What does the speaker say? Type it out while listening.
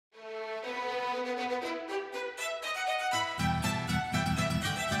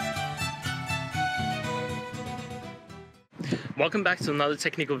Welcome back to another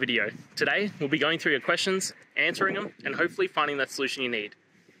technical video. Today, we'll be going through your questions, answering them, and hopefully finding that solution you need.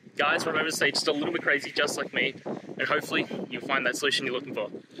 Guys, remember to stay just a little bit crazy just like me, and hopefully you'll find that solution you're looking for.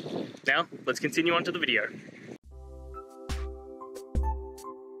 Now, let's continue on to the video.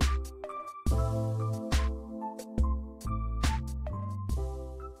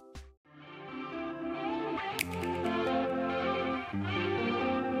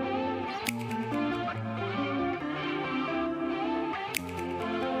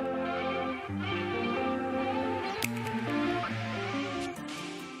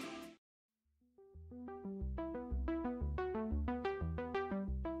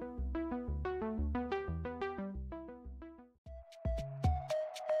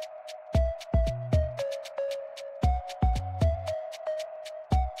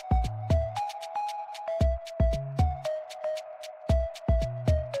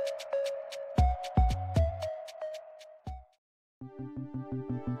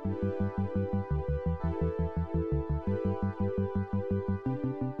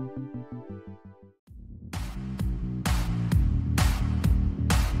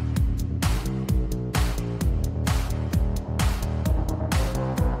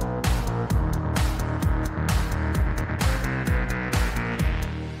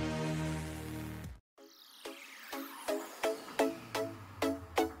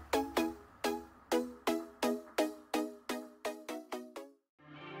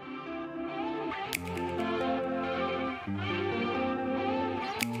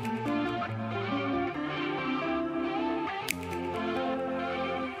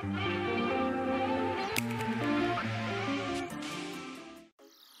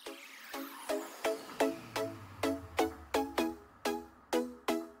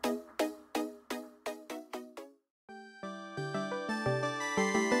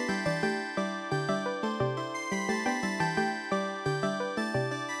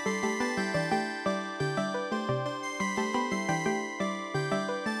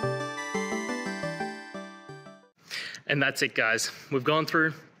 And that's it, guys. We've gone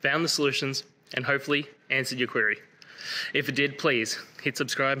through, found the solutions, and hopefully answered your query. If it did, please hit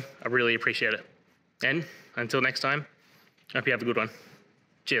subscribe. I really appreciate it. And until next time, I hope you have a good one.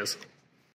 Cheers.